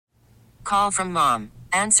Call from mom.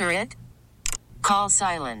 Answer it. Call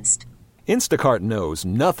silenced. Instacart knows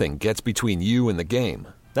nothing gets between you and the game.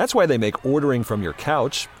 That's why they make ordering from your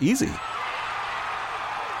couch easy.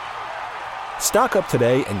 Stock up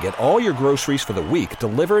today and get all your groceries for the week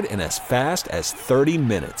delivered in as fast as 30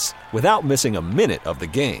 minutes without missing a minute of the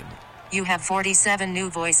game. You have 47 new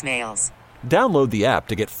voicemails. Download the app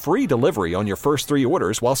to get free delivery on your first 3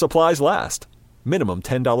 orders while supplies last. Minimum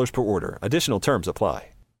 $10 per order. Additional terms apply.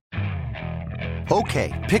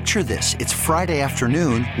 Okay, picture this. It's Friday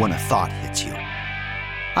afternoon when a thought hits you.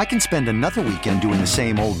 I can spend another weekend doing the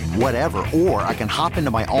same old whatever, or I can hop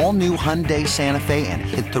into my all-new Hyundai Santa Fe and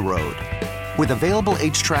hit the road. With available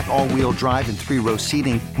H-Track all-wheel drive and 3-row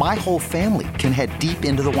seating, my whole family can head deep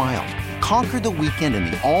into the wild. Conquer the weekend in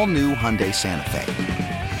the all-new Hyundai Santa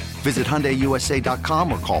Fe. Visit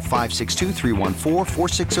HyundaiUSA.com or call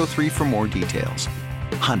 562-314-4603 for more details.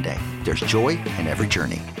 Hyundai, there's joy in every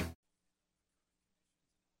journey.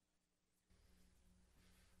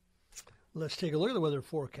 Let's take a look at the weather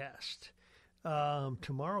forecast.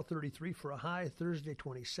 Tomorrow, 33 for a high. Thursday,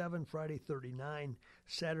 27. Friday, 39.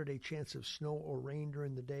 Saturday, chance of snow or rain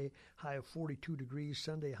during the day. High of 42 degrees.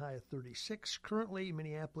 Sunday, high of 36. Currently,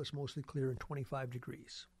 Minneapolis, mostly clear and 25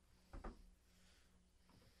 degrees.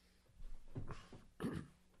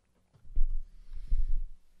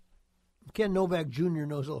 Ken Novak Jr.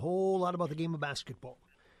 knows a whole lot about the game of basketball.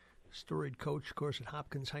 Storied coach, of course, at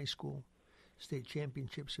Hopkins High School. State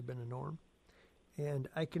championships have been a norm. And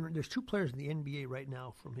there's 2 players in the NBA right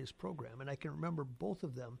now from his program, and I can remember both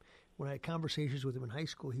of them. When I had conversations with him in high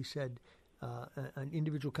school, he said, on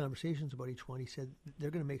individual conversations about each one, he said,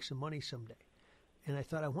 they're going to make some money someday. And I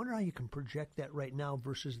thought, I wonder how you can project that right now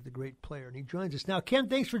versus the great player. And he joins us now. Ken,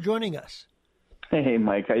 thanks for joining us. Hey,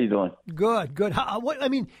 Mike, how you doing? Good.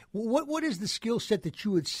 What is the skill set that you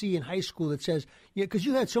would see in high school that says, because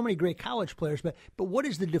you had so many great college players, but what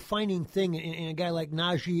is the defining thing in a guy like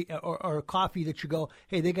Najee or Coffey that you go,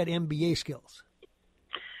 hey, they got NBA skills?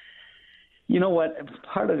 You know what?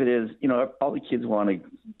 Part of it is, all the kids want to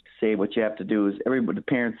say what you have to do is the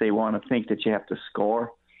parents, they want to think that you have to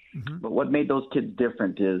score. Mm-hmm. But what made those kids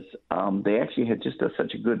different is they actually had just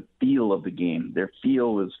such a good feel of the game. Their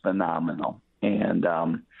feel was phenomenal. And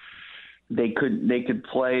they could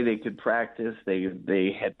play, they could practice,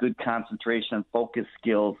 they had good concentration, focus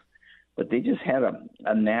skills, but they just had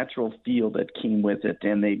a natural feel that came with it,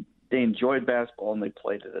 and they enjoyed basketball and they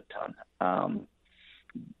played it a ton.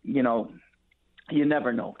 You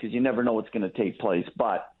never know because you never know what's going to take place,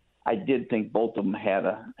 but I did think both of them had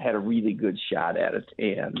a really good shot at it,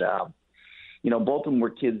 and both of them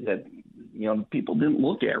were kids that people didn't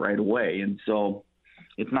look at right away, and so.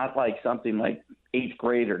 It's not like something like 8th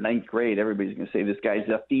grade or 9th grade. Everybody's going to say this guy's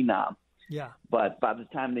a phenom. Yeah. But by the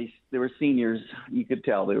time they were seniors, you could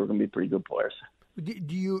tell they were going to be pretty good players.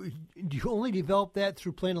 Do you only develop that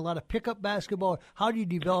through playing a lot of pickup basketball? How do you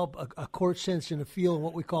develop a court sense and a feel and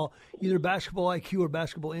what we call either basketball IQ or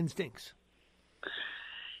basketball instincts?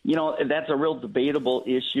 That's a real debatable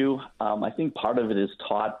issue. I think part of it is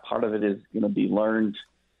taught. Part of it is going to be learned.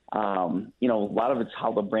 A lot of it's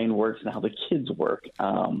how the brain works and how the kids work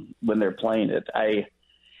when they're playing it.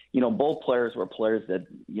 Both players were players that,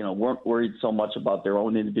 weren't worried so much about their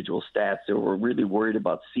own individual stats. They were really worried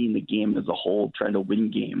about seeing the game as a whole, trying to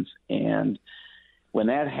win games. And when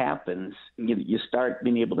that happens, you start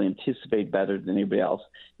being able to anticipate better than anybody else.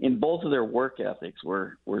 And both of their work ethics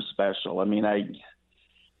were special. I mean, it's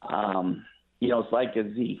like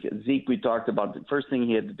a Zeke. Zeke, we talked about the first thing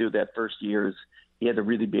he had to do that first year is he had to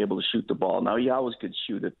really be able to shoot the ball. Now, he always could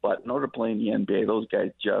shoot it, but in order to play in the NBA, those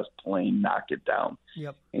guys just plain knock it down.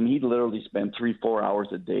 Yep. And he literally spent 3-4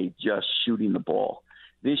 hours a day just shooting the ball.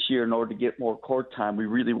 This year, in order to get more court time, we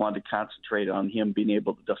really wanted to concentrate on him being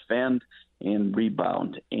able to defend and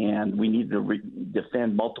rebound. And we needed to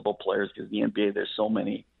defend multiple players because in the NBA, there's so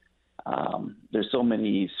many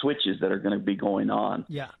switches that are going to be going on.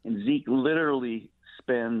 Yeah. And Zeke literally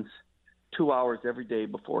spends 2 hours every day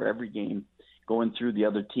before every game going through the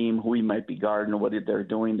other team, who he might be guarding, what they're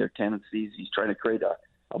doing, their tendencies. He's trying to create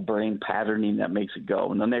a brain patterning that makes it go.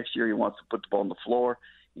 And the next year he wants to put the ball on the floor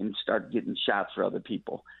and start getting shots for other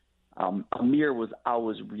people. Amir was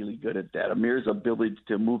always really good at that. Amir's ability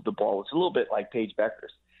to move the ball was a little bit like Paige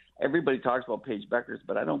Beckers. Everybody talks about Paige Beckers,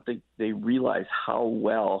 but I don't think they realize how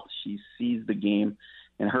well she sees the game,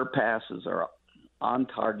 and her passes are on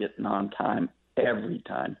target and on time every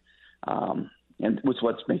time. And it's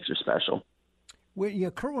what makes her special.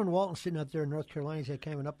 Well, Kerwin Walton sitting out there in North Carolina, he's had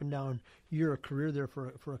kind of an up and down year of career there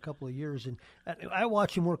for a couple of years. And I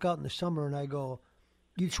watch him work out in the summer, and I go,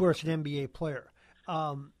 you'd swear it's an NBA player.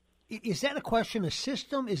 Is that a question of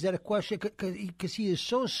system? Is that a question because he is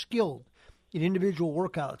so skilled in individual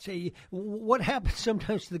workouts? What happens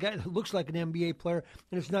sometimes to the guy that looks like an NBA player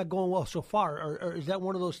and it's not going well so far? Or is that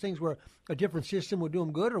one of those things where a different system would do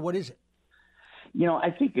him good, or what is it? I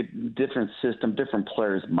think a different system, different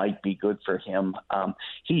players might be good for him.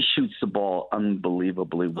 He shoots the ball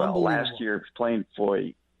unbelievably well. Last year, playing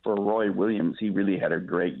for Roy Williams, he really had a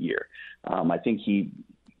great year. I think he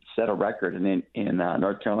set a record in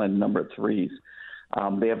North Carolina number of threes.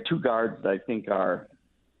 They have two guards that I think they're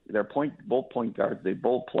both point guards. They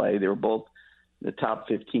both play. They were both the top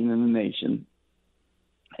 15 in the nation,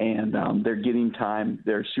 and they're getting time.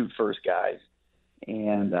 They're shoot first guys,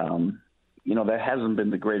 and that hasn't been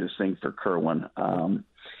the greatest thing for Kerwin.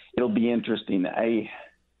 It'll be interesting.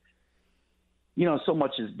 So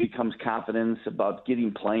much becomes confidence about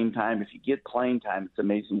getting playing time. If you get playing time, it's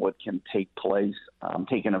amazing what can take place.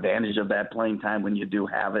 Taking advantage of that playing time when you do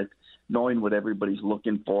have it, knowing what everybody's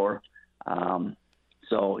looking for.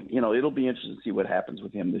 It'll be interesting to see what happens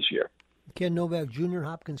with him this year. Ken Novak Jr.,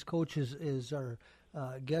 Hopkins coach, is our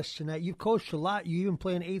guest tonight. You've coached a lot. You even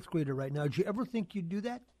play an 8th grader right now. Did you ever think you'd do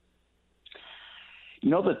that?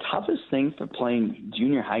 The toughest thing for playing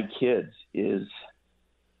junior high kids is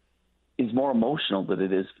more emotional than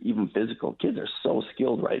it is even physical. Kids are so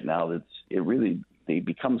skilled right now that they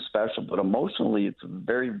become special, but emotionally it's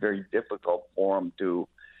very, very difficult for them to.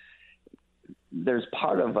 There's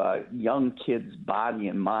part of a young kid's body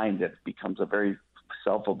and mind that becomes a very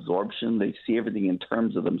self-absorption. They see everything in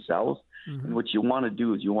terms of themselves. Mm-hmm. And what you want to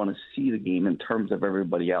do is you want to see the game in terms of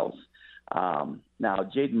everybody else. Now,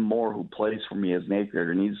 Jaden Moore, who plays for me as an 8th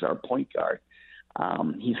grader, and he's our point guard,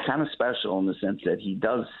 he's kind of special in the sense that he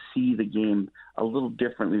does see the game a little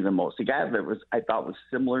differently than most. The guy that I thought was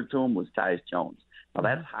similar to him was Tyus Jones. Now,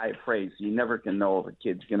 that's high praise. You never can know if a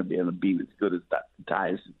kid's going to be on the beat as good as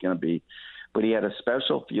Tyus is going to be. But he had a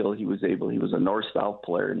special feel. He was a north-south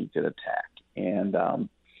player, and he could attack. And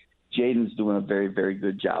Jaden's doing a very, very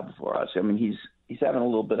good job for us. I mean, he's having a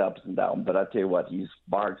little bit ups and downs, but I tell you what, he's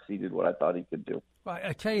far exceeded what I thought he could do.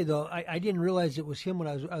 I tell you, though, I didn't realize it was him when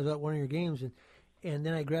I was at one of your games, and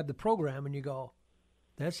then I grabbed the program, and you go,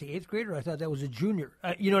 that's the 8th grader? I thought that was a junior.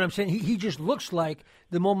 You know what I'm saying? He just looks like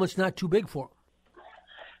the moment's not too big for him.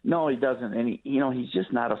 No, he doesn't. And, he's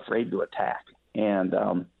just not afraid to attack. And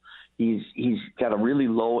he's got a really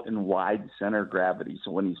low and wide center of gravity.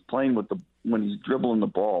 So when he's when he's dribbling the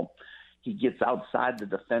ball, he gets outside the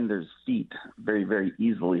defender's feet very, very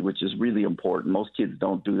easily, which is really important. Most kids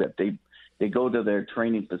don't do that. They go to their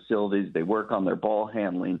training facilities, they work on their ball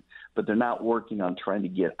handling, but they're not working on trying to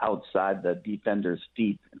get outside the defender's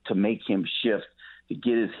feet to make him shift, to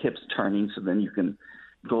get his hips turning, so then you can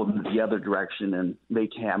go the other direction and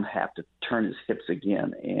make him have to turn his hips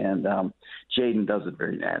again. And Jaden does it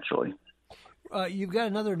very naturally. You've got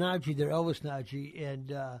another Najee there, Elvis Najee,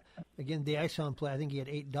 and again, I saw him play. I think he had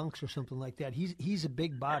 8 dunks or something like that. He's a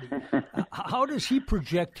big body. How does he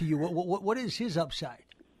project to you? What is his upside?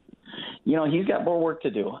 He's got more work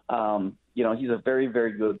to do. He's a very,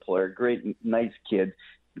 very good player, great, nice kid,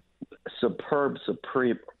 superb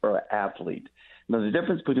athlete. Now, the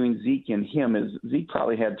difference between Zeke and him is Zeke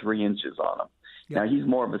probably had 3 inches on him. Yep. Now, he's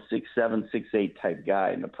more of a 6'7", 6'8" type guy,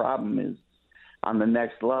 and the problem is on the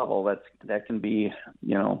next level, that can be,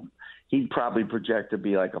 he'd probably project to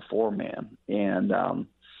be like a 4-man. And,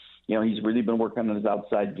 he's really been working on his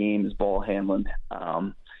outside game, his ball handling.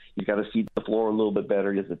 He's got to see the floor a little bit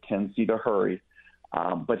better. He has a tendency to hurry.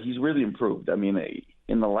 But he's really improved. I mean,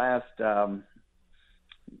 in the last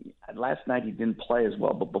night he didn't play as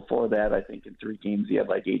well, but before that, I think in 3 games he had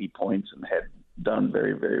like 80 points and had done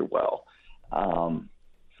very, very well.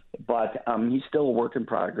 But he's still a work in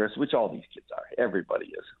progress, which all these kids are. Everybody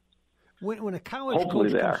is. When a college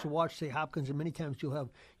coach comes to watch, say, Hopkins, and many times you'll have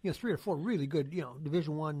 3 or 4 really good,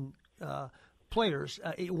 Division I players.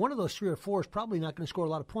 One of those 3 or 4 is probably not going to score a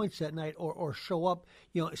lot of points that night or show up,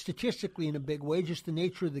 statistically in a big way, just the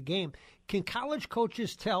nature of the game. Can college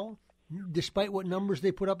coaches tell, despite what numbers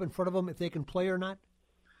they put up in front of them, if they can play or not?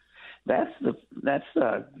 That's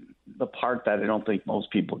the part that I don't think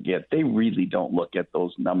most people get. They really don't look at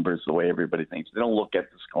those numbers the way everybody thinks. They don't look at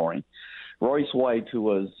the scoring. Royce White, who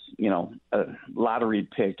was, a lottery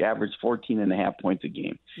pick, averaged 14.5 points a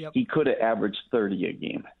game. Yep. He could have averaged 30 a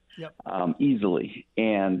game. Yep. Easily.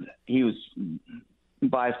 And he was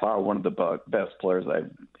by far one of the best players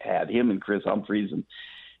I've had, him and Chris Humphreys.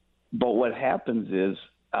 But what happens is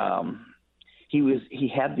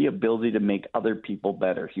he had the ability to make other people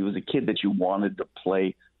better. He was a kid that you wanted to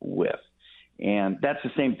play with. And that's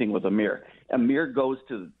the same thing with Amir. Amir goes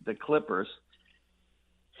to the Clippers.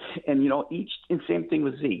 And, and same thing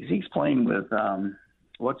with Zeke. Zeke's playing with,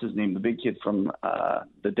 what's his name, the big kid from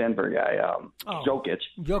the Denver guy, Jokic.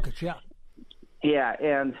 Jokic, yeah. Yeah,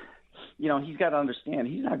 and, he's got to understand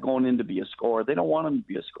he's not going in to be a scorer. They don't want him to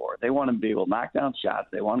be a scorer. They want him to be able to knock down shots.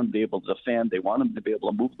 They want him to be able to defend. They want him to be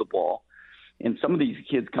able to move the ball. And some of these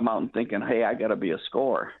kids come out and thinking, hey, I got to be a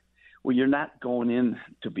scorer. Well, you're not going in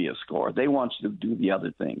to be a scorer. They want you to do the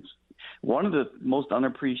other things. One of the most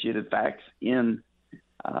unappreciated facts in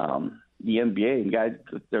the NBA, and guys,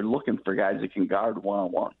 they're looking for guys that can guard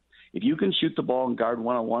one-on-one. If you can shoot the ball and guard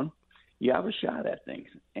one-on-one, you have a shot at things.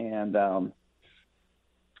 And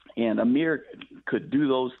Amir could do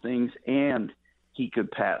those things, and he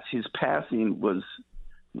could pass. His passing was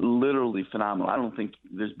literally phenomenal. I don't think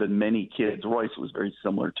there's been many kids. Royce was very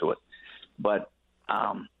similar to it. But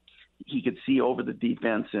he could see over the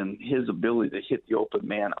defense, and his ability to hit the open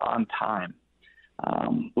man on time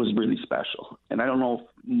was really special. And I don't know if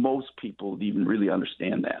most people even really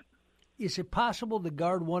understand that. Is it possible to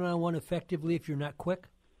guard one-on-one effectively if you're not quick?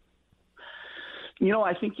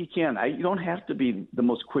 I think you can. You don't have to be the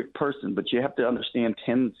most quick person, but you have to understand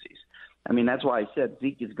tendencies. I mean, that's why I said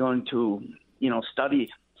Zeke is going to, study.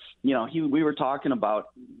 We were talking about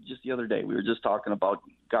just the other day, we were just talking about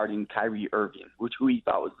guarding Kyrie Irving, who he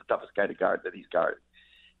thought was the toughest guy to guard that he's guarded.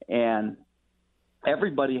 And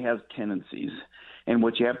everybody has tendencies. And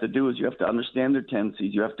what you have to do is you have to understand their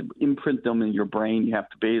tendencies. You have to imprint them in your brain. You have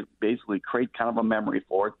to basically create kind of a memory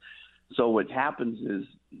for it. So what happens is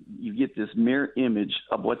you get this mirror image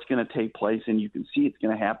of what's going to take place, and you can see it's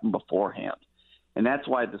going to happen beforehand. And that's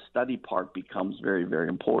why the study part becomes very, very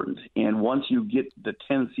important. And once you get the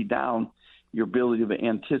tendency down, your ability to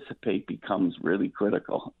anticipate becomes really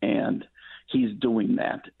critical. And he's doing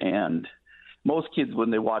that. And most kids,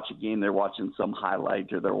 when they watch a game, they're watching some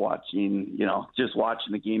highlight, or they're watching, just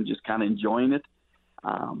watching the game, just kind of enjoying it.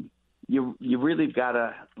 You really got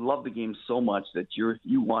to love the game so much that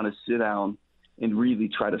you want to sit down and really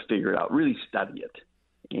try to figure it out, really study it.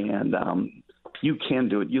 And you can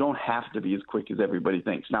do it. You don't have to be as quick as everybody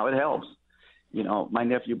thinks. Now, it helps. My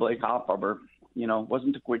nephew Blake Hoffaber,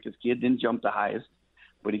 wasn't the quickest kid, didn't jump the highest,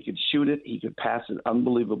 but he could shoot it. He could pass it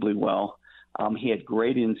unbelievably well. He had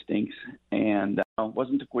great instincts, and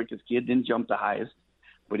wasn't the quickest kid, didn't jump the highest,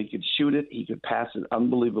 but he could shoot it. He could pass it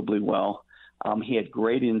unbelievably well. He had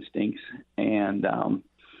great instincts, and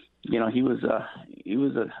he was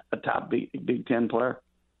a top Big Ten player.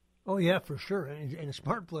 Oh yeah, for sure, and a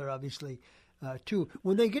smart player, obviously, too.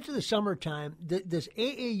 When they get to the summertime, does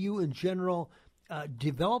AAU in general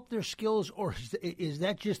develop their skills, or is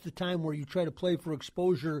that just the time where you try to play for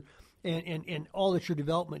exposure, and all that your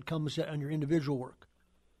development comes on your individual work?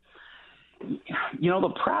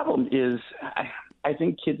 The problem is, I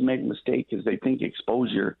think kids make a mistake because they think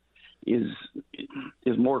exposure is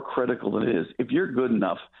more critical than it is. If you're good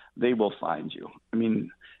enough, they will find you. I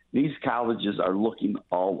mean, these colleges are looking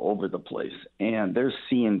all over the place, and they're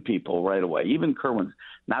seeing people right away. Even Kerwin's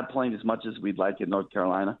not playing as much as we'd like in North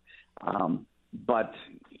Carolina, but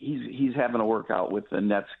he's having a workout with the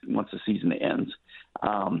Nets once the season ends.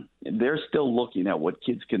 They're still looking at what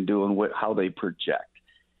kids can do and how they project.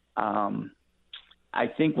 I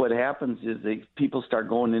think what happens is people start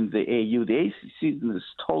going into the AAU. The AAC season is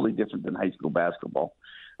totally different than high school basketball.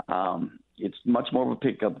 It's much more of a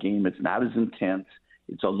pickup game. It's not as intense.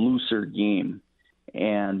 It's a looser game.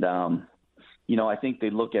 And, I think they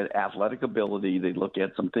look at athletic ability. They look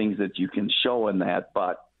at some things that you can show in that,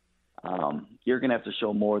 but you're going to have to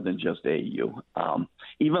show more than just AAU.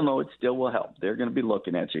 Even though it still will help, they're going to be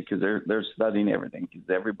looking at you because they're studying everything, because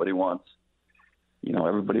everybody wants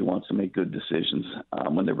to make good decisions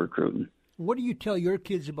when they're recruiting. What do you tell your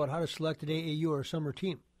kids about how to select an AAU or a summer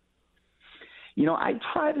team? I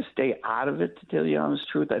try to stay out of it, to tell you the honest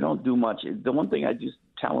truth. I don't do much. The one thing I just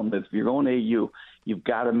tell them is if you're going to AAU, you've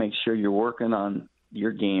got to make sure you're working on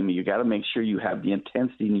your game. You got to make sure you have the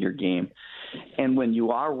intensity in your game. And when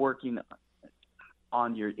you are working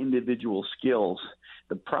on your individual skills,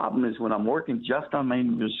 the problem is when I'm working just on my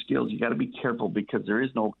individual skills, you got to be careful because there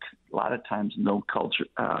is a lot of times no culture,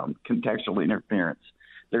 contextual interference.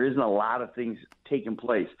 There isn't a lot of things taking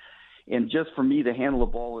place. And just for me to handle the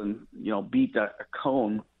ball and, beat a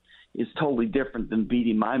cone is totally different than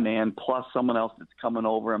beating my man plus someone else that's coming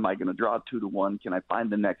over. Am I going to draw 2-1? Can I find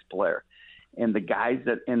the next player? And the guys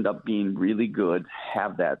that end up being really good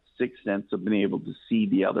have that sixth sense of being able to see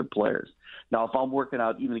the other players. Now, if I'm working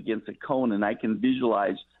out even against a cone and I can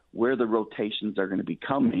visualize where the rotations are going to be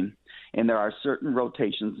coming, and there are certain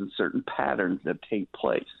rotations and certain patterns that take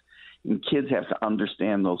place, and kids have to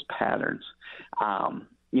understand those patterns.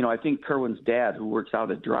 I think Kerwin's dad, who works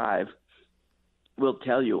out at Drive, will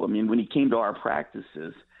tell you, I mean, when he came to our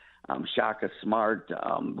practices, Shaka Smart,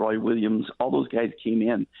 Roy Williams, all those guys came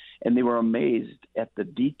in, and they were amazed at the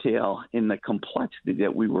detail and the complexity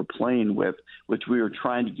that we were playing with, which we were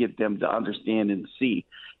trying to get them to understand and see.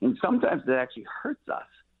 And sometimes that actually hurts us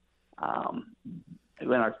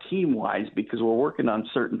in our team-wise, because we're working on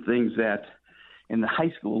certain things that in the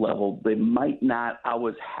high school level they might not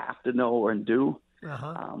always have to know or do.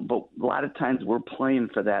 But a lot of times we're playing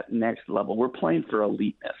for that next level. We're playing for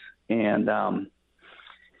eliteness. And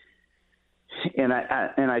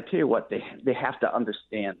I tell you what, they have to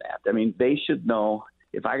understand that. I mean, they should know,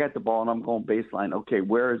 if I got the ball and I'm going baseline, okay,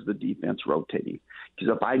 where is the defense rotating?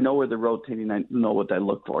 Because if I know where they're rotating, I know what I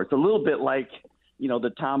look for. It's a little bit like,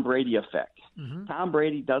 the Tom Brady effect. Mm-hmm. Tom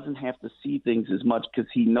Brady doesn't have to see things as much because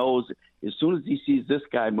he knows as soon as he sees this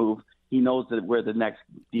guy move, he knows that where the next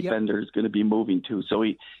defender is going to be moving to. So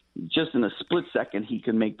he just in a split second, he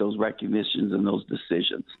can make those recognitions and those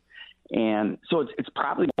decisions. And so it's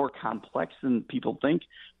probably more complex than people think,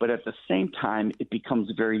 but at the same time, it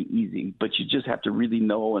becomes very easy. But you just have to really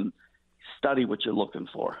know and study what you're looking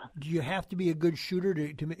for. Do you have to be a good shooter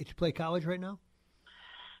to play college right now?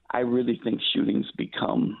 I really think shooting's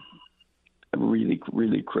become really,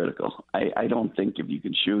 really critical. I don't think if you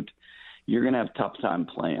can shoot, you're going to have a tough time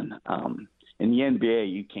playing. In the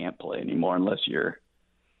NBA, you can't play anymore unless you're,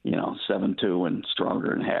 7'2" and stronger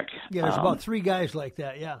than heck. Yeah, there's about 3 guys like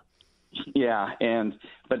that, yeah. Yeah,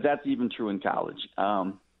 but that's even true in college.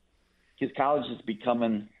 Because college is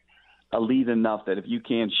becoming elite enough that if you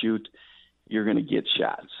can't shoot, you're going to get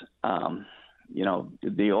shots.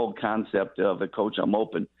 The old concept of a coach, I'm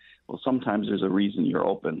open. Well, sometimes there's a reason you're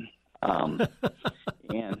open. And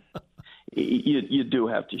you do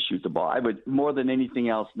have to shoot the ball. But more than anything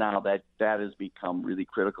else now, that has become really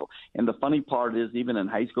critical. And the funny part is, even in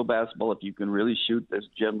high school basketball, if you can really shoot, there's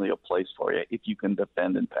generally a place for you if you can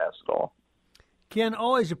defend and pass it all. Ken,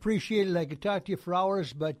 always appreciate it. I could talk to you for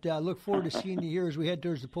hours, but look forward to seeing you here as we head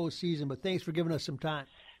towards the postseason. But thanks for giving us some time.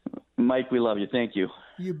 Mike, we love you. Thank you.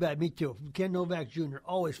 You bet. Me too. Ken Novak Jr.,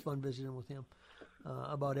 always fun visiting with him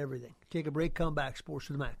about everything. Take a break, come back. Sports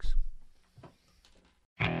to the Max.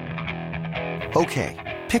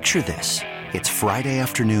 Okay, picture this. It's Friday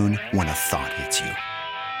afternoon when a thought hits you.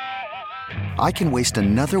 I can waste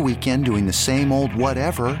another weekend doing the same old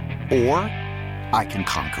whatever, or I can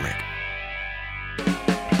conquer it.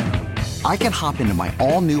 I can hop into my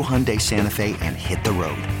all-new Hyundai Santa Fe and hit the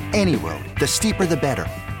road. Any road. The steeper, the better.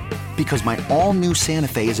 Because my all-new Santa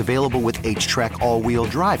Fe is available with H-Track all-wheel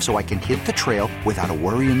drive, so I can hit the trail without a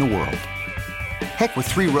worry in the world. Heck, with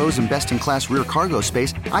 3 rows and best-in-class rear cargo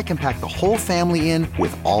space, I can pack the whole family in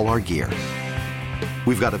with all our gear.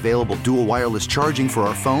 We've got available dual wireless charging for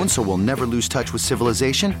our phones, so we'll never lose touch with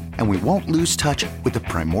civilization, and we won't lose touch with the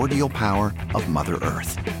primordial power of Mother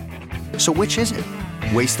Earth. So which is it?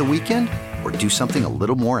 Waste the weekend or do something a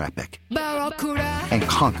little more epic? And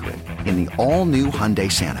conquer it in the all-new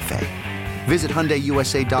Hyundai Santa Fe. Visit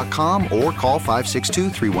HyundaiUSA.com or call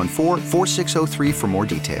 562-314-4603 for more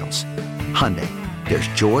details. Hyundai, there's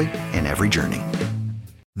joy in every journey.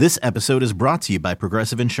 This episode is brought to you by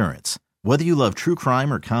Progressive Insurance. Whether you love true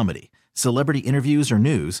crime or comedy, celebrity interviews or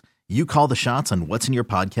news, you call the shots on what's in your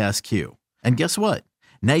podcast queue. And guess what?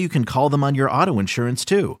 Now you can call them on your auto insurance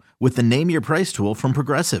too with the Name Your Price tool from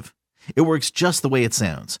Progressive. It works just the way it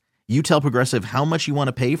sounds. You tell Progressive how much you want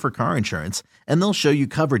to pay for car insurance, and they'll show you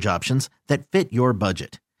coverage options that fit your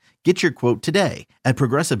budget. Get your quote today at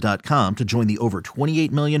Progressive.com to join the over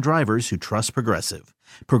 28 million drivers who trust Progressive.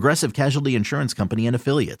 Progressive Casualty Insurance Company and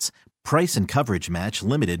Affiliates. Price and coverage match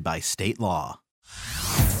limited by state law.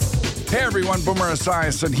 Hey everyone, Boomer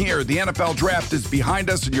Esiason here. The NFL Draft is behind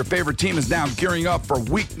us and your favorite team is now gearing up for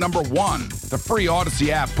week number 1. The free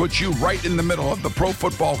Odyssey app puts you right in the middle of the pro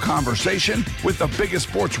football conversation with the biggest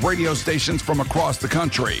sports radio stations from across the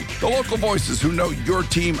country. The local voices who know your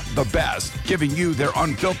team the best, giving you their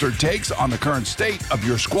unfiltered takes on the current state of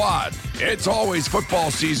your squad. It's always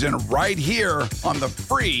football season right here on the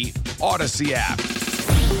free Odyssey app.